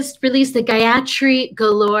latest release, the Gayatri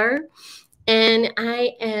Galore. And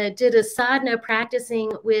I did a sadhana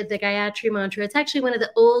practicing with the Gayatri mantra. It's actually one of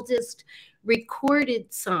the oldest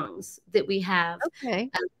recorded songs that we have,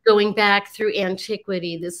 going back through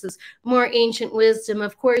antiquity. This is more ancient wisdom.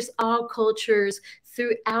 Of course, all cultures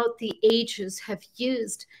throughout the ages have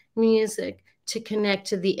used music to connect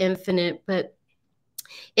to the infinite. But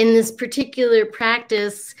in this particular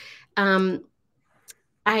practice,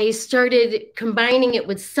 I started combining it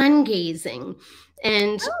with sun gazing.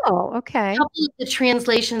 And a couple of the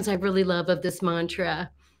translations I really love of this mantra.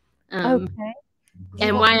 And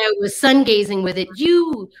why I was sun gazing with it.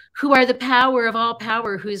 You, who are the power of all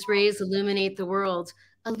power, whose rays illuminate the world,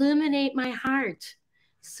 illuminate my heart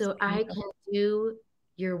so I can do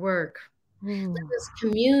your work. Let us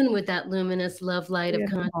commune with that luminous love light of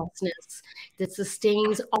consciousness that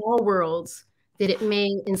sustains all worlds, that it may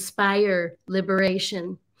inspire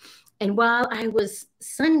liberation. And while I was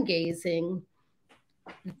sun gazing,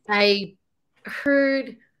 I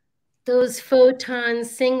heard those photons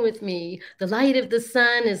sing with me. The light of the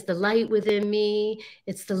sun is the light within me.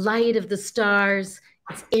 It's the light of the stars.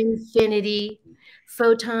 It's infinity.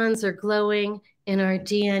 Photons are glowing in our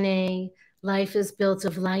DNA. Life is built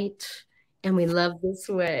of light, and we love this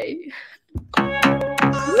way.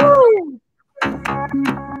 Woo!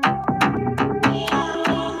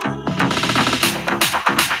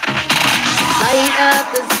 Light of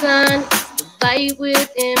the sun, the light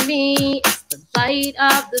within me. It's the light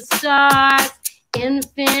of the stars,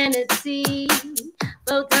 infinity.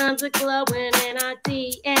 Photons are glowing in our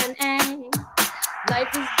DNA.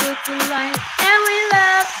 Life is built to light, and we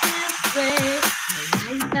love this way. The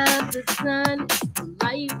light of the sun, the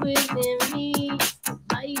light within me. The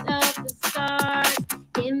light of the stars,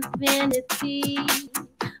 infinity.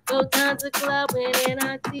 Photons are glowing in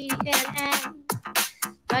our DNA.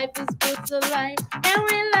 Life is built to light, and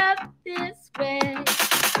we love this way.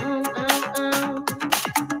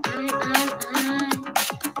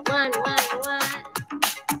 One.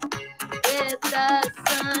 With the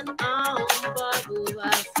sun on board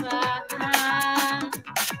us fire.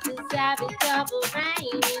 This happy double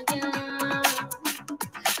rain.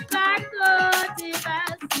 Like God, if I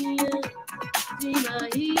see you, see my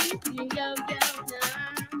heat, yo,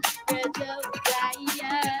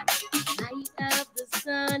 light of the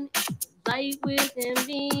sun, light within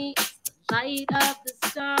me, light of the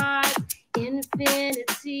stars,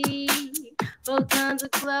 infinity. Photons are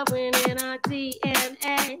glowing in our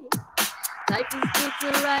DNA. Life is good to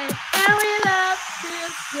life, and we love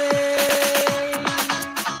this way.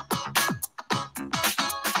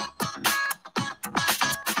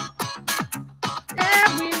 And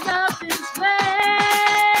we love this way.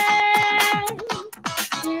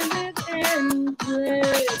 In this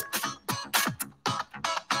endless.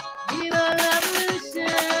 Viva la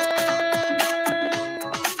revolution.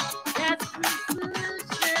 That's the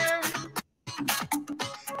solution.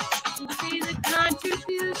 You see the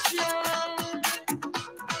contribution.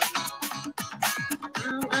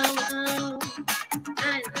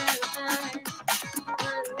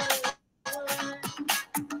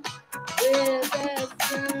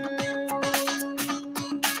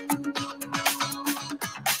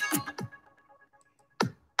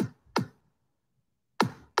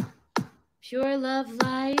 Pure love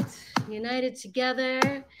light, united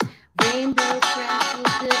together, rainbow fractal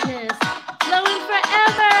goodness, flowing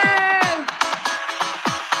forever.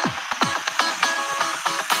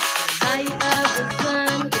 Light of the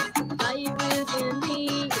sun, it's the light within me,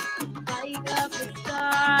 it's the light of the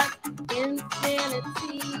stars,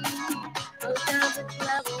 infinity.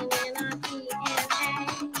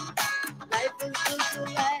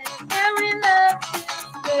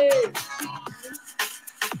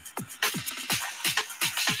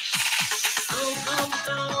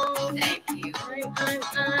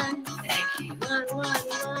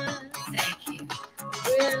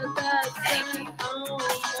 feel the sun on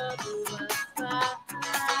the blue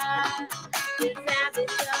sky. It's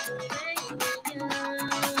Evidential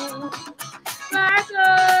Medium.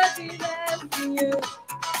 Sparkle, be left to you.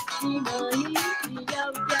 See money, see yo,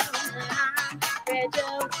 red, yo,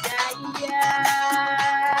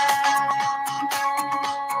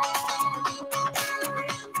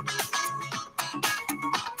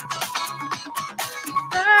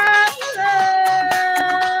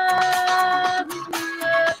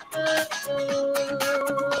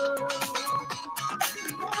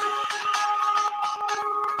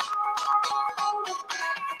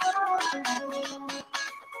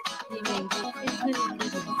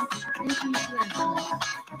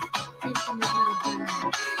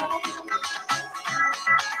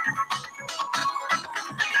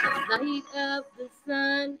 light of the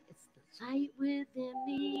sun, it's the light within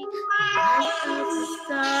me, the light of the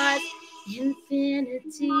stars,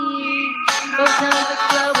 infinity. Photons are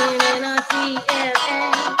glowing in our DNA.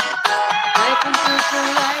 Life is just a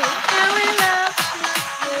light, and we love this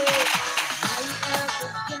way. Light of the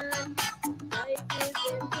sun, light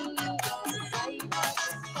within me, the light of the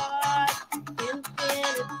stars,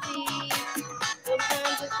 infinity.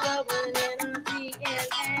 Photons are glowing in our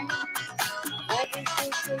DNA. Life is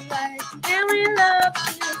just a light, and we love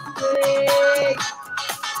this way.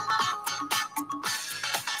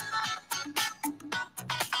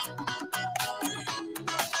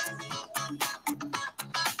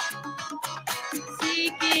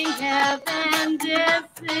 Seeking heaven, this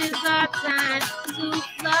is our time to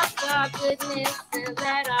fluff our goodness and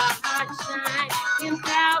let our hearts shine.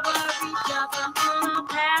 Empower each other on our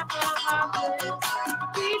path of our bliss.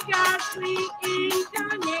 Because we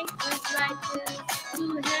incarnations like this to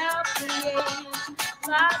help create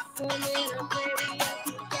blossom in Aquarius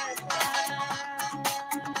together.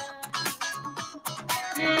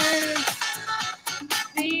 And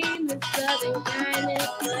be the loving kindness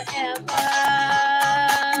forever.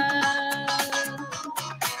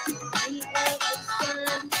 Light of the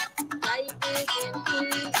sun, light within me,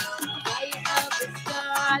 light of the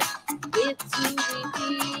stars, it's who we be.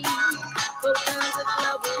 Photons are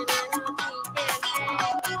glowing in our DNA.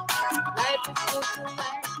 Life is just a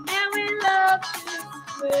light, and we love this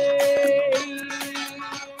way.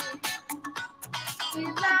 We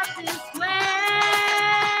love this way.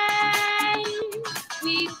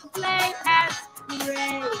 We play as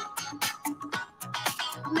pray.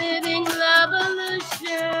 Living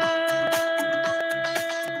Lovolution.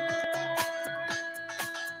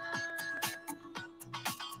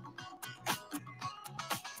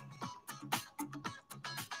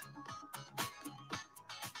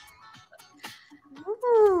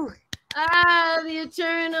 Ooh. Ah, the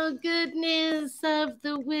eternal goodness of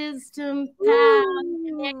the wisdom path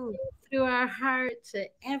connecting through our heart to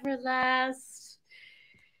everlast.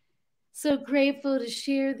 So grateful to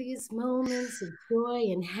share these moments of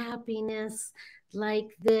joy and happiness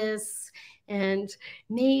like this. And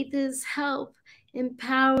may this help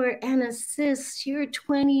empower and assist your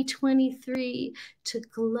 2023 to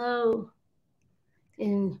glow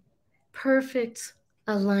in perfect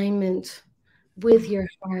alignment with your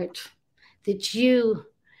heart, that you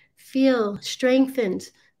feel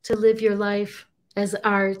strengthened to live your life as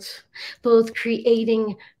art, both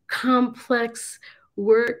creating complex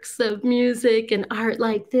works of music and art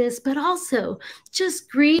like this, but also just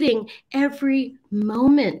greeting every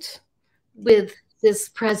moment with this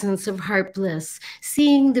presence of heart bliss,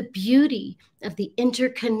 seeing the beauty of the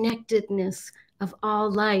interconnectedness of all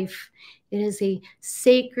life. It is a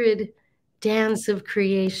sacred dance of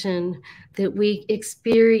creation that we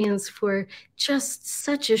experience for just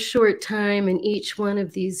such a short time in each one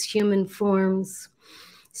of these human forms.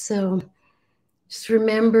 So just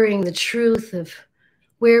remembering the truth of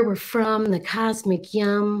where we're from, the cosmic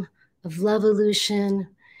yum of Lovolution,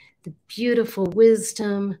 the beautiful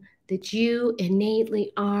wisdom that you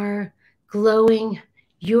innately are, glowing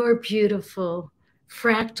your beautiful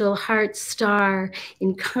fractal heart star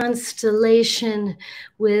in constellation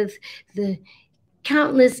with the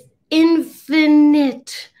countless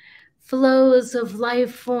infinite flows of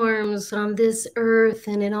life forms on this earth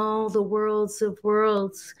and in all the worlds of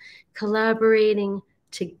worlds, collaborating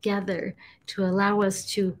together to allow us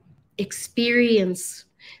to experience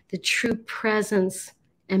the true presence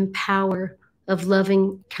and power of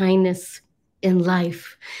loving kindness in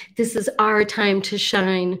life. This is our time to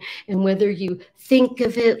shine. And whether you think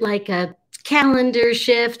of it like a calendar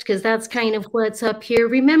shift, because that's kind of what's up here,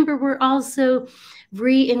 remember, we're also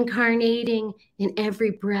reincarnating in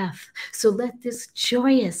every breath. So let this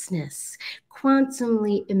joyousness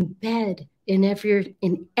quantumly embed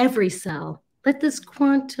in every cell Let this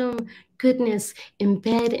quantum goodness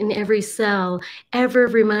embed in every cell, ever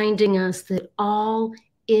reminding us that all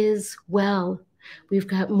is well. We've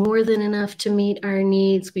got more than enough to meet our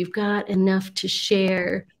needs. We've got enough to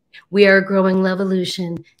share. We are growing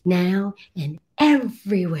Levolution now and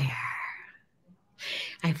everywhere.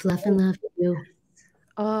 I fluff and love you.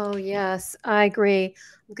 Oh, yes, I agree.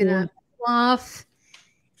 I'm gonna fluff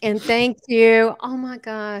and thank you. Oh my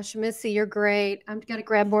gosh, Missy, you're great. I'm gonna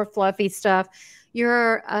grab more fluffy stuff.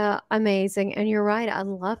 You're amazing, and you're right. I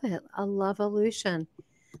love it. I love illusion.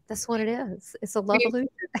 That's what it is. It's a love illusion.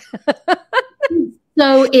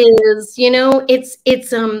 So is, you know, it's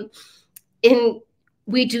in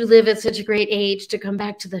we do live at such a great age. To come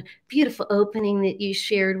back to the beautiful opening that you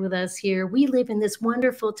shared with us here, we live in this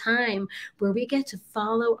wonderful time where we get to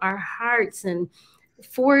follow our hearts and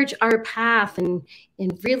forge our path in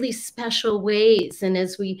really special ways. And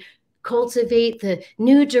as we cultivate the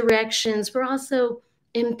new directions, we're also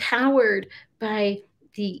empowered by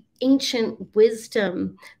the ancient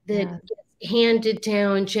wisdom that gets handed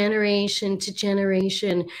down generation to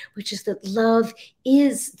generation, which is that love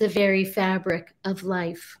is the very fabric of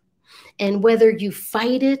life. And whether you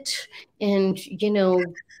fight it and, you know,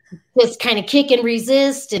 just kind of kick and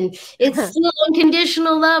resist, and it's still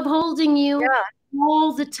unconditional love holding you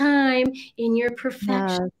all the time in your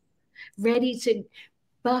perfection, ready to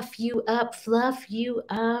buff you up, fluff you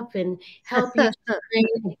up, and help you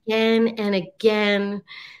shine again and again,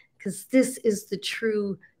 because this is the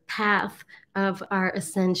true path of our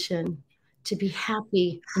ascension, to be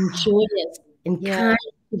happy and joyous and kind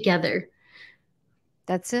together.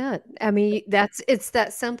 That's it. I mean, it's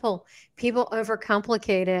that simple. People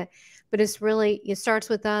overcomplicate it, but it starts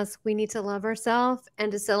with us. We need to love ourselves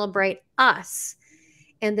and to celebrate us.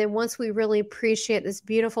 And then once we really appreciate this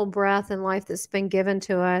beautiful breath and life that's been given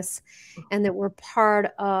to us, and that we're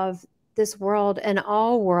part of this world and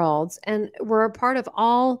all worlds, and we're a part of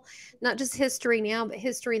all, not just history now, but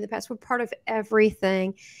history in the past. We're part of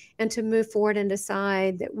everything. And to move forward and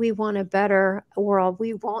decide that we want a better world,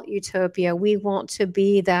 we want utopia, we want to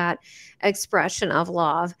be that expression of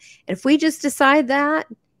love. And if we just decide that,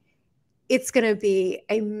 it's going to be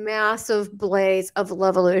a massive blaze of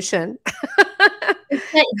Levolution.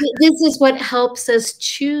 This is what helps us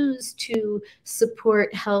choose to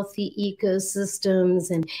support healthy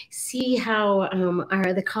ecosystems and see how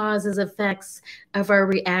are the causes, effects of our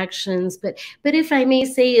reactions. But if I may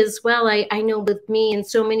say as well, I know with me and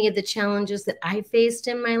so many of the challenges that I faced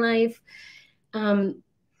in my life, some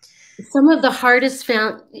of the hardest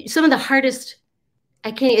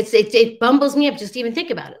it bumbles me up just to even think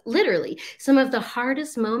about it. Literally, some of the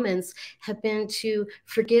hardest moments have been to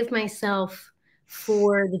forgive myself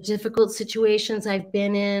for the difficult situations I've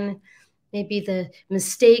been in, maybe the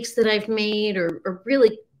mistakes that I've made, or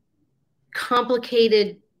really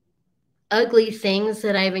complicated, ugly things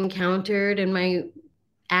that I've encountered in my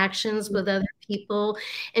actions with other people.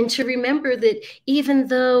 And to remember that even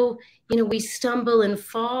though, you know, we stumble and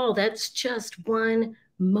fall, that's just one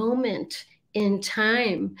moment in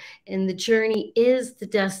time, and the journey is the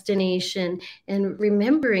destination. And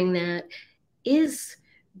remembering that is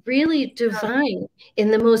really divine in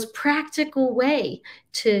the most practical way,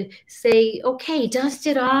 to say, okay, dust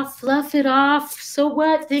it off, fluff it off. So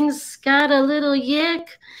what? Things got a little yick.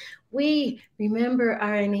 We remember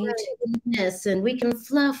our innate goodness, and we can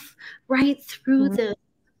fluff right through them.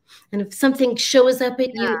 And if something shows up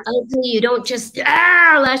at you ugly, you don't just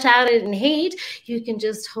lash out at it in hate. You can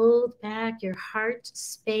just hold back your heart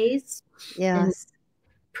space and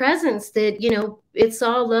presence that, you know, it's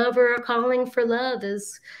all love or a calling for love,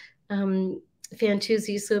 as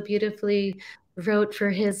Fantuzzi so beautifully wrote for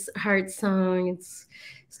his heart song. It's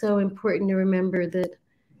so important to remember that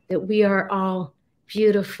we are all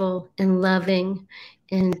beautiful and loving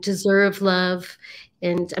and deserve love.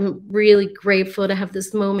 And I'm really grateful to have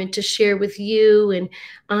this moment to share with you, and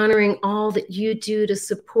honoring all that you do to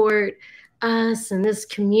support us and this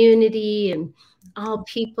community and all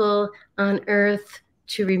people on earth,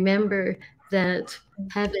 to remember that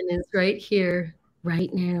heaven is right here,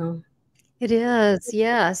 right now. It is,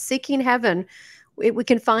 yeah. Seeking heaven. We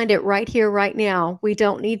can find it right here, right now. We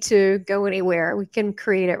don't need to go anywhere. We can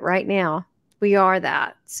create it right now. We are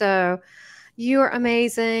that. So you're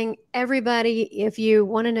amazing. Everybody, if you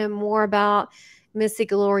want to know more about Missy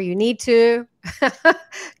Galore, you need to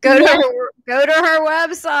go to her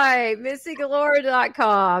website,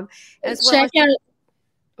 missygalore.com. Check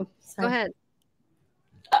out. Go ahead.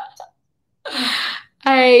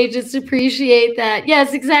 I just appreciate that.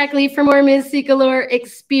 Yes, exactly. For more Missy Galore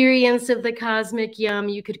experience of the cosmic yum,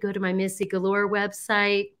 you could go to my Missy Galore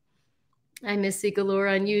website. I'm Missy Galore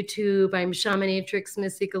on YouTube. I'm Shamanatrix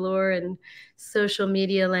Missy Galore in social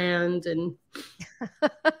media land, and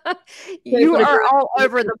you are all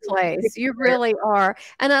over the place. You really are.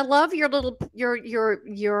 And I love your little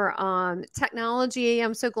technology.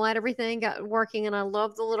 I'm so glad everything got working. And I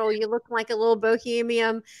love the little, you look like a little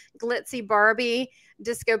bohemian glitzy Barbie,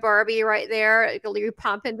 disco Barbie right there. You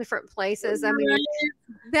pop in different places. I mean,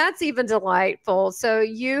 that's even delightful. So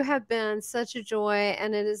you have been such a joy,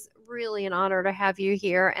 and it is really an honor to have you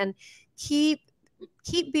here. And keep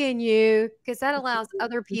being you, because that allows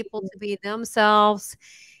other people to be themselves.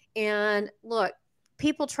 And look,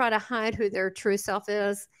 people try to hide who their true self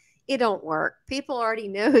is. It don't work. People already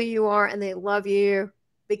know who you are, and they love you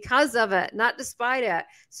because of it, not despite it.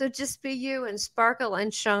 So just be you and sparkle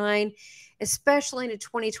and shine, especially into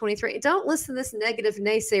 2023. Don't listen to this negative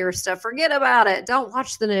naysayer stuff. Forget about it. Don't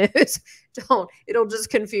watch the news. Don't. It'll just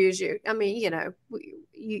confuse you. I mean, you know,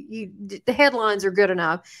 the headlines are good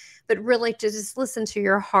enough, but really just listen to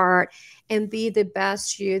your heart and be the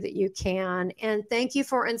best you that you can. And thank you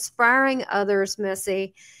for inspiring others,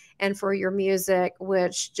 Missy, and for your music,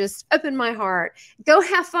 which just opened my heart. Go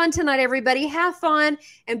have fun tonight, everybody. Have fun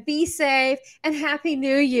and be safe, and Happy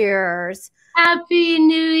New Year's. Happy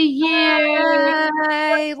New Year.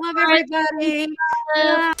 Bye. Love everybody.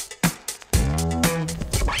 Bye.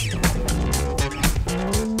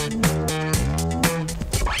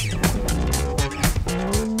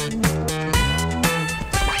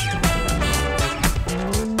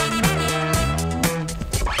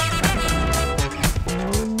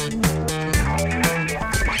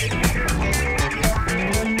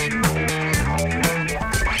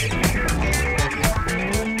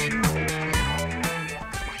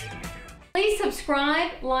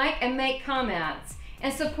 Subscribe, like, and make comments,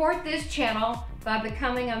 and support this channel by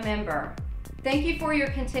becoming a member. Thank you for your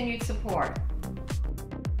continued support.